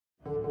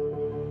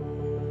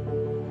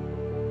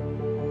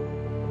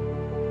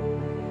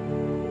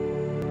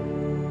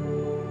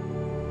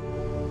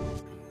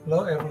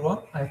Hello,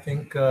 everyone. I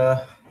think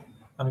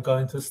I'm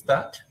going to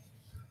start.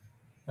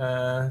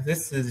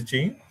 This is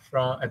Jing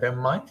from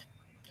AdeptMind.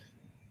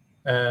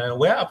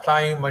 We're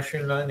applying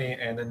machine learning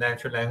and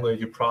natural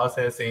language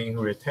processing in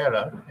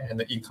retailer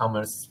and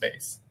e-commerce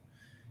space.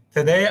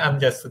 Today, I'm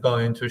just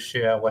going to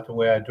share what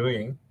we are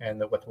doing and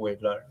what we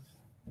learned.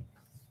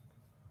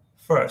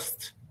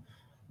 First,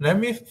 let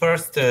me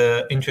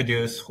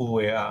introduce who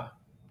we are.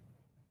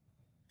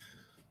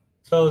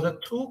 So the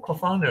two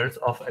co-founders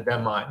of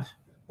AdeptMind,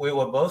 we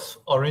were both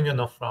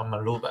original from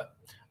Maluba,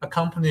 a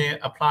company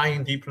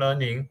applying deep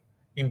learning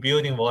in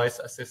building voice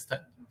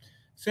assistant,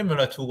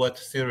 similar to what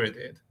Siri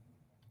did.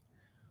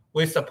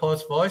 We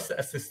support voice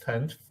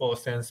assistant for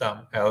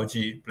Samsung,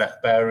 LG,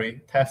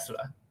 BlackBerry,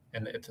 Tesla,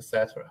 and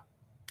etc.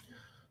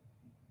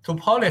 To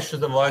polish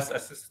the voice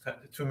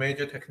assistant, two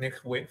major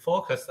techniques we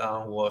focused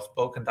on were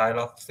spoken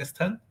dialogue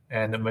system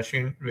and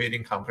machine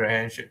reading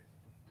comprehension.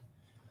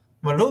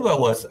 Maluba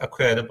was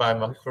acquired by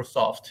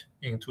Microsoft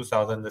in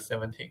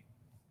 2017.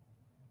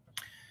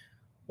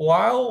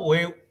 While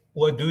we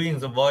were doing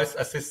the voice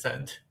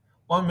assistant,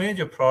 one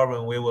major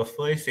problem we were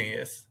facing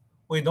is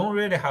we don't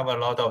really have a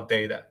lot of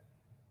data.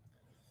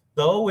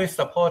 Though we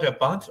support a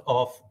bunch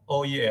of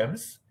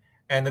OEMs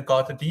and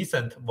got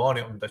decent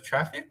volume of the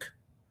traffic,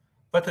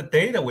 but the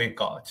data we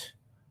got,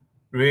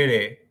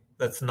 really,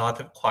 that's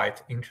not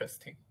quite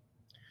interesting.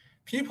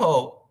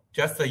 People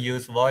just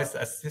use voice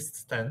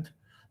assistant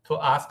to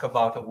ask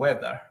about the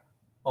weather,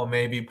 or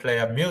maybe play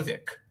a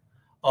music,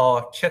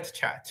 or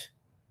chit-chat.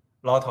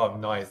 A lot of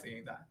noise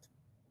in that.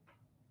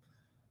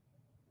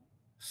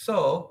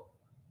 So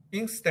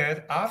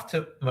instead,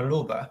 after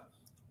Maluba,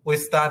 we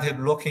started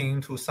looking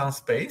into some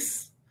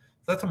space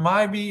that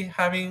might be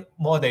having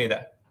more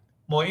data,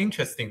 more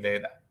interesting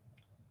data.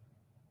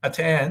 At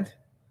the end,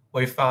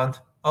 we found,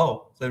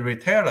 oh, the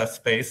retailer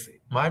space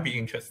might be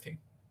interesting.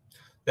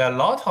 There are a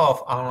lot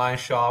of online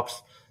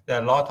shops, there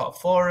are a lot of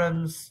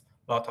forums,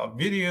 a lot of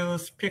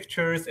videos,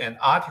 pictures, and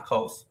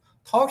articles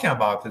talking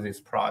about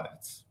these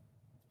products.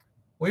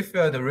 We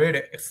felt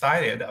really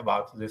excited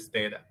about this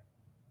data.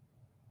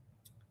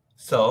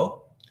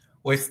 So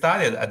we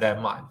started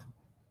AdeptMind.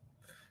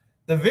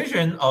 The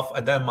vision of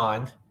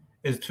AdeptMind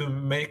is to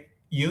make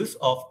use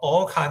of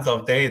all kinds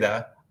of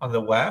data on the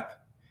web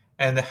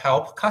and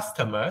help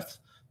customers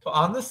to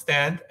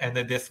understand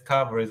and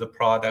discover the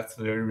products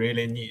they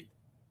really need.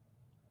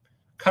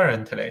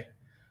 Currently,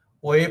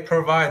 we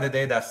provide the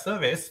data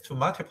service to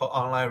multiple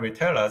online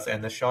retailers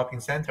and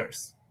shopping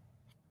centers.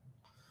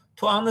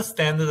 To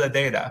understand the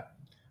data,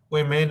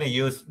 we mainly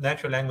use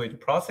natural language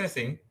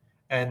processing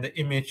and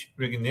image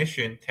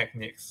recognition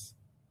techniques.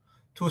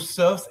 To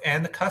serve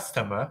end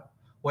customer,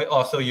 we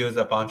also use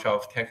a bunch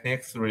of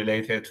techniques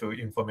related to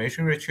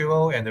information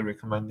retrieval and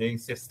recommending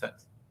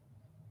systems.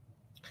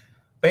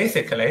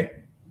 Basically,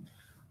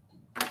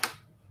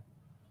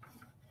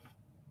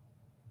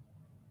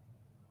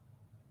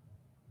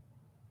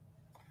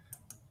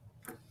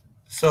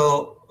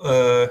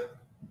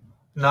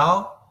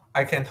 now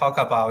I can talk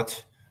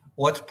about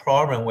what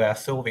problem we are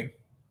solving.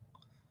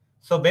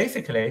 So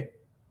basically,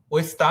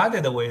 we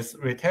started with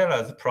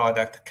retailers'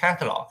 product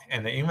catalog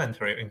and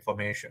inventory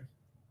information.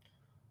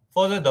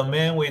 For the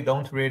domain we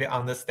don't really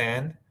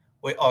understand,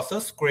 we also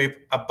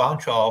scrape a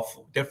bunch of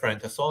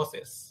different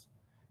sources,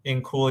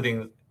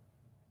 including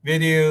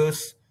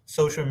videos,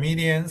 social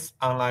medias,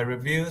 online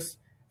reviews,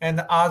 and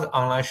other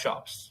online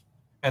shops,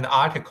 and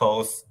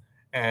articles,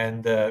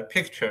 and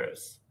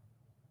pictures.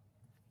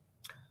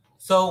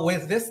 So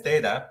with this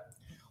data,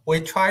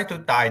 we try to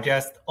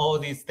digest all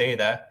these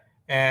data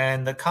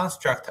and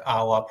construct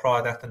our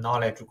product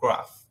knowledge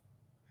graph.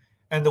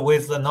 And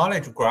with the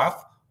knowledge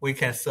graph, we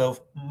can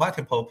serve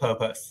multiple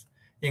purposes,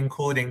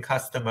 including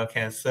customer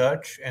can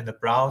search and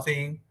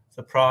browsing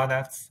the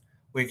products,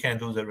 we can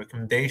do the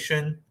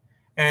recommendation,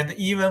 and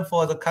even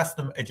for the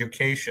customer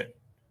education.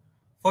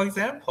 For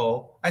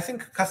example, I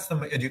think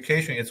customer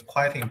education is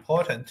quite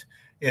important.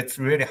 It's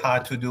really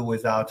hard to do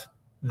without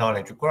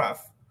knowledge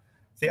graph.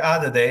 The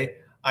other day,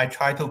 I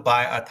tried to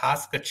buy a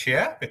task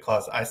chair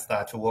because I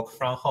start to work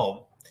from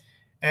home.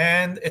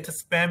 And it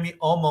spent me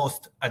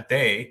almost a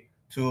day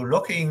to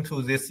look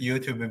into these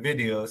YouTube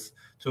videos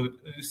to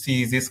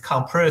see this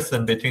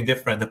comparison between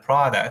different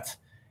products.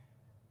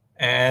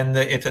 And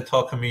it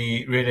took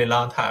me really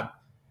long time.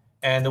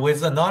 And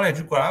with the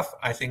knowledge graph,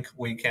 I think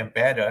we can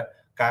better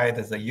guide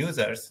the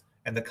users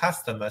and the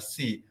customers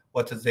see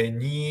what they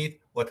need,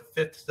 what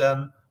fits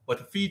them,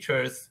 what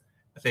features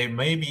they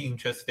may be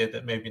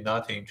interested, maybe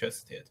not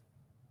interested.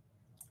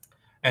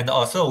 And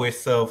also we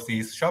serve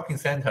these shopping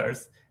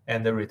centers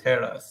and the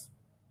retailers.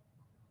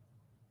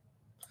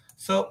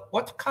 So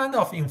what kind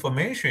of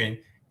information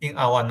in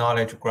our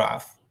knowledge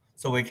graph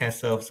so we can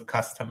serve the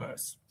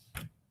customers?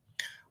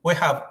 We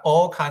have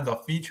all kinds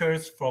of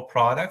features for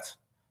products.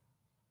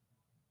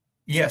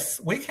 Yes,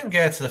 we can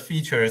get the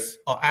features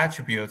or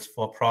attributes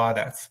for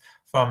products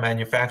from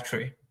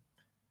manufacturing.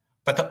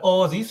 But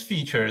all these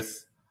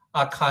features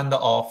are kind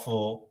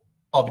of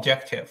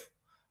objective.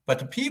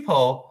 But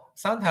people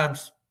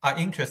sometimes are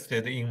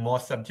interested in more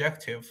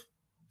subjective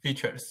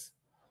features,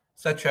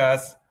 such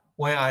as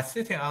when I'm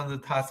sitting on the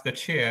task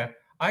chair,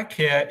 I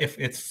care if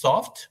it's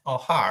soft or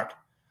hard,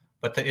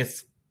 but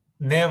it's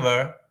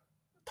never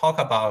talked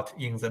about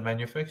in the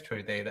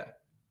manufacturing data.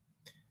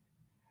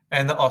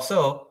 And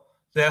also,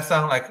 there are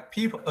some like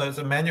people,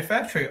 the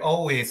manufacturer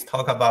always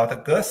talk about a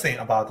good thing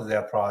about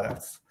their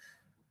products.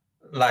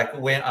 Like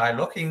when I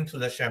look into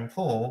the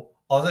shampoo,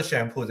 all the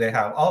shampoo they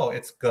have, oh,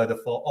 it's good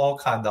for all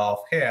kinds of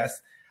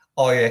hairs,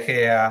 oil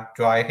hair,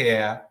 dry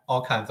hair,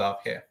 all kinds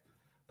of hair.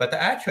 But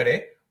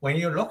actually, when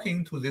you look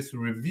into these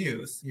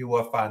reviews, you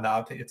will find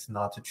out it's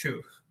not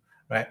true,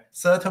 right?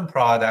 Certain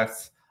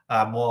products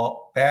are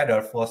more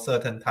better for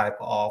certain type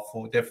of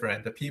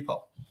different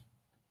people.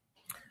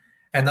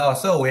 And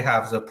also we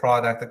have the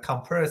product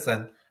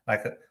comparison,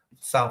 like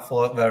some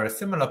for very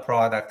similar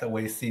product,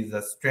 we see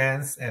the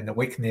strengths and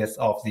weakness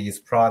of these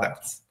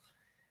products.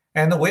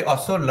 And we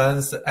also learn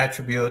the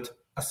attribute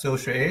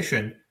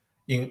association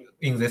in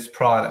these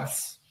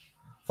products.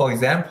 For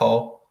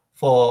example,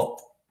 for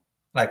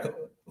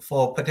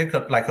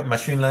particular like a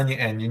machine learning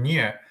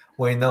engineer,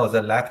 we know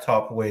the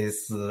laptop with,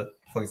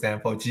 for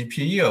example,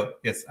 GPU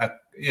is a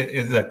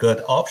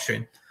good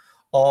option.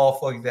 Or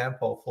for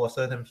example, for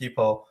certain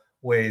people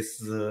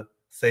with,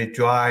 say,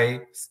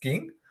 dry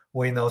skin,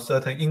 we know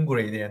certain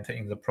ingredient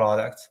in the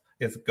product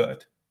is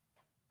good.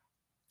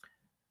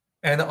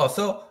 And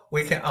also,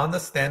 we can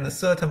understand a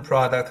certain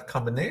product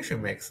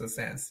combination makes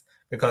sense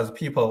because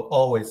people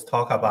always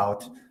talk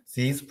about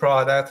these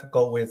products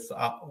go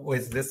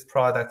with this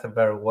product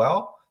very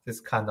well, this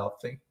kind of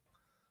thing.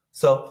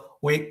 So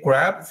we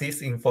grab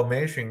this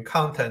information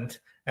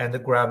content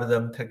and grab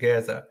them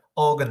together,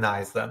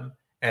 organize them,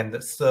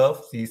 and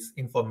serve this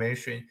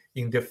information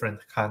in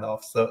different kind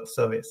of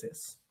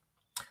services.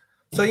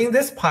 So in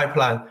this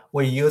pipeline,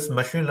 we use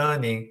machine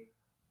learning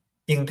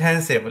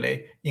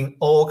intensively in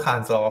all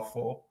kinds of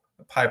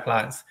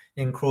pipelines,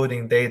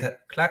 including data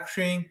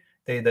collection,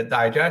 data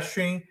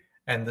digestion,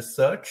 and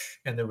search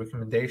and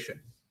recommendation.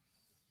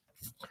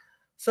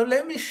 So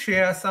let me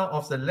share some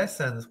of the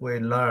lessons we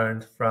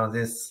learned from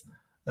this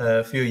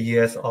few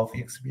years of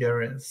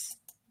experience.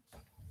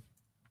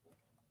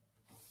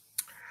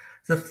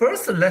 The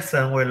first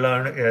lesson we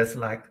learned is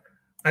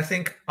I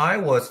think I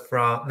was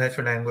from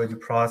natural language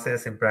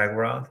processing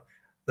background,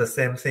 the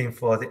same thing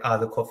for the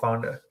other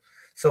co-founder.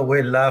 So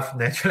we love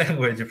natural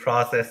language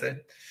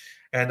processing,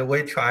 and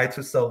we try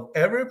to solve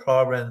every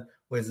problem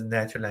with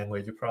natural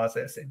language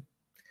processing.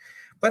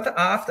 But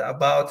after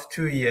about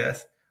 2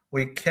 years,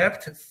 we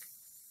kept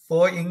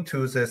falling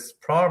into this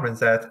problem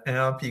that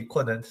NLP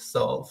couldn't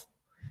solve,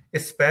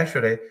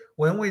 especially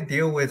when we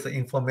deal with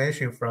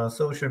information from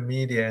social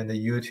media and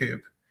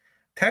YouTube.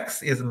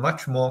 Text is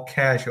much more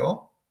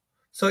casual,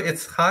 so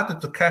it's hard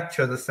to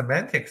capture the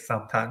semantics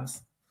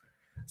sometimes.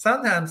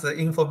 Sometimes the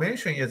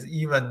information is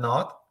even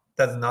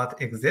does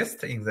not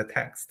exist in the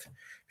text.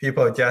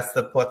 People just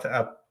put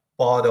a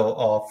bottle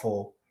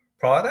of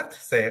product,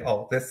 say,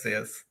 oh, this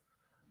is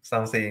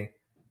something,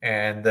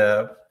 and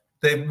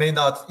they may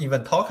not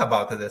even talk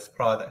about this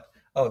product.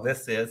 Oh,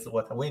 this is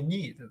what we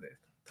need to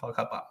talk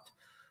about.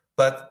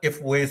 But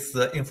if with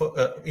the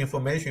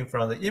information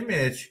from the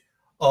image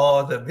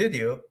or the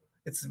video,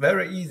 it's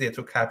very easy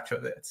to capture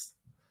this.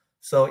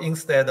 So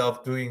instead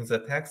of doing the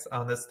text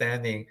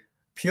understanding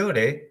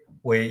purely,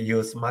 we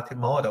use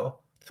multimodal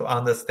to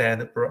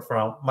understand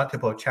from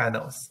multiple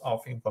channels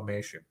of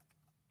information.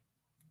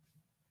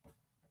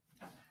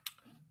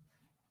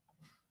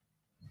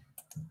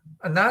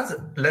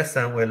 Another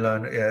lesson we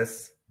learned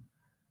is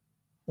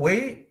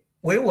we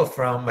were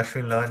from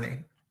machine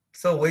learning.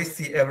 So we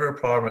see every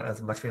problem as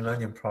a machine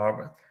learning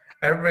problem.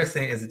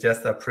 Everything is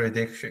just a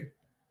prediction.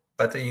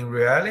 But in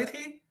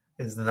reality,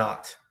 it's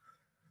not.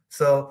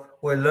 So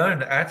we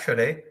learned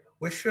actually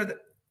we should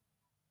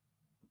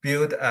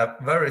build a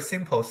very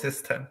simple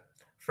system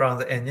from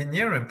the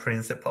engineering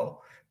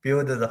principle,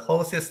 build the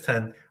whole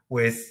system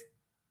with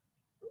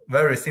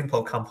very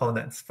simple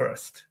components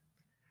first.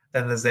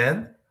 And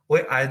then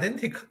we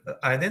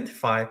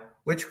identify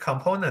which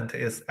component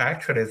is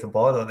actually the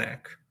bottleneck.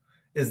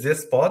 Is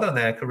this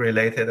bottleneck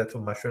related to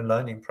machine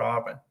learning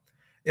problem?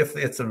 If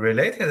it's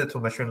related to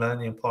machine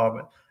learning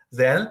problem,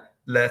 then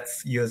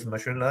let's use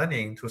machine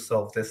learning to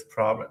solve this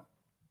problem.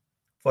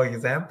 For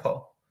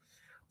example,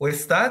 we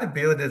started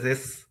building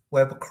this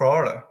web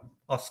crawler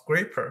or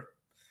scraper.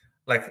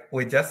 Like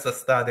we just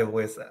started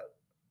with a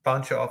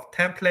bunch of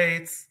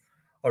templates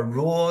or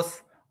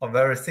rules or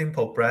very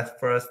simple breadth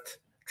first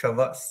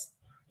traverse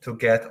to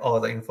get all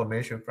the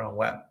information from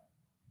web.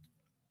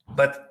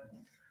 But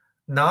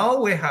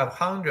now we have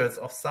hundreds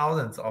of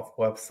thousands of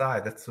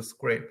websites to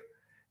scrape.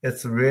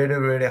 It's really,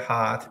 really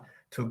hard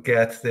to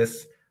get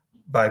this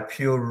by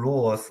pure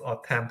rules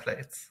or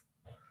templates.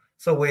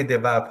 So we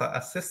develop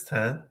a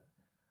system.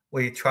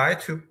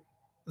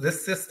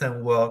 This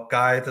system will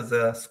guide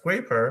the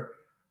scraper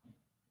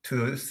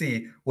to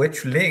see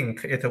which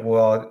link it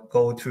will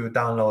go to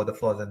download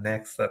for the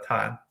next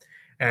time.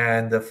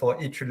 And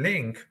for each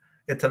link,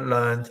 it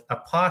learned a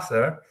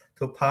parser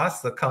to parse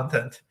the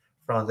content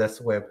from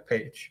this web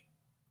page.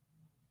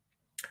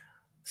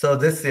 So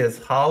this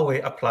is how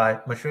we apply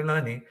machine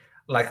learning.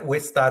 Like we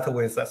start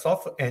with a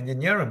software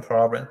engineering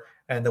problem,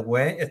 and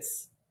when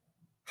it's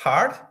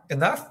hard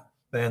enough,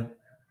 then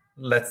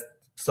let's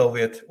solve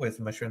it with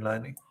machine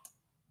learning.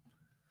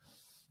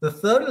 The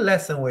third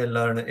lesson we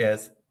learn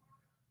is,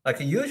 like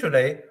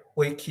usually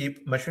we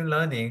keep machine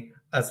learning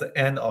as the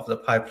end of the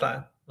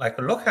pipeline. Like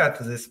look at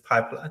this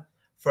pipeline.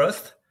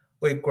 First,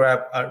 we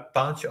grab a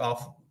bunch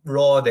of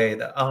raw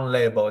data,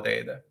 unlabeled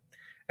data,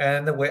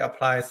 and we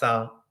apply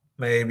some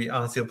maybe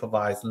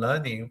unsupervised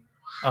learning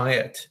on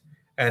it.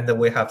 And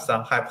we have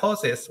some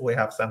hypotheses, we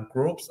have some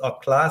groups or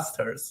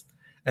clusters,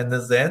 and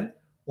then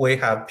we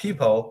have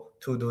people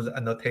to do the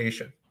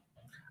annotation.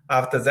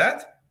 After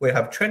that, we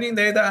have training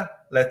data.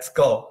 Let's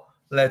go.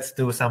 Let's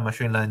do some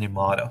machine learning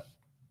model.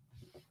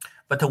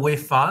 But we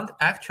found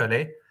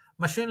actually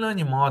machine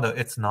learning model,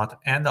 it's not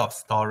end of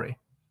story.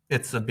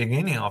 It's the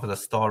beginning of the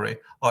story,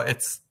 or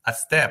it's a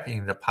step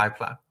in the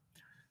pipeline.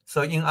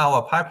 So in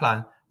our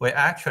pipeline, we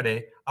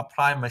actually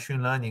apply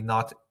machine learning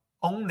not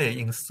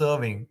only in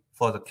serving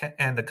for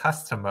the end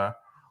customer,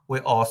 we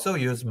also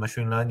use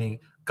machine learning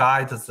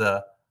guide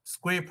the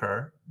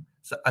scraper,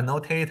 the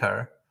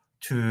annotator,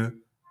 to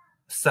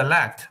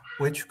select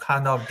which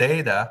kind of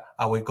data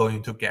are we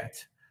going to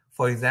get.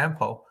 For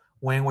example,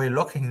 when we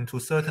look into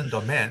certain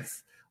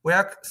domains,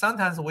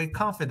 sometimes we're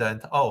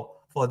confident, oh,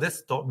 for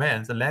this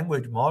domain, the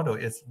language model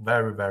is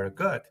very, very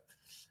good.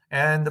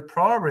 And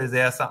probably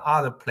there are some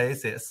other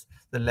places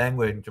the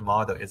language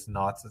model is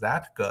not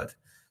that good.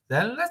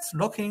 Then let's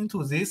look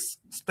into these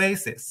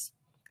spaces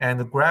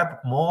and grab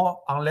more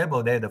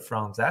unlabeled data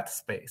from that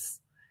space.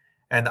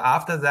 And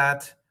after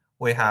that,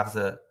 we have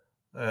the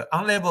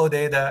unlabeled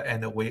data,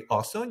 and we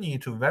also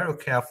need to very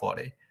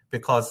carefully,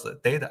 because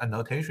data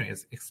annotation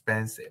is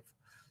expensive.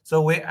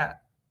 So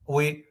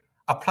we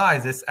apply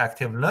this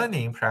active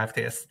learning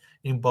practice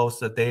in both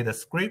the data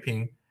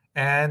scraping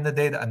and the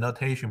data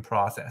annotation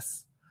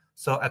process.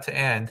 So at the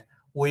end,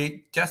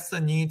 we just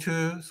need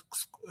to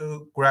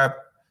grab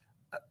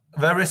a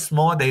very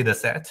small data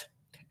set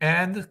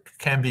and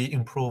can be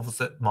improve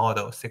the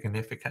model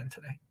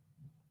significantly.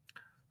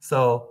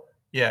 So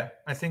yeah,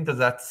 I think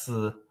that's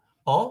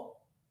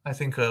all. I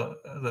think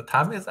the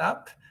time is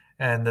up,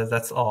 and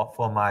that's all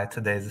for my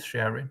today's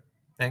sharing.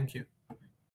 Thank you.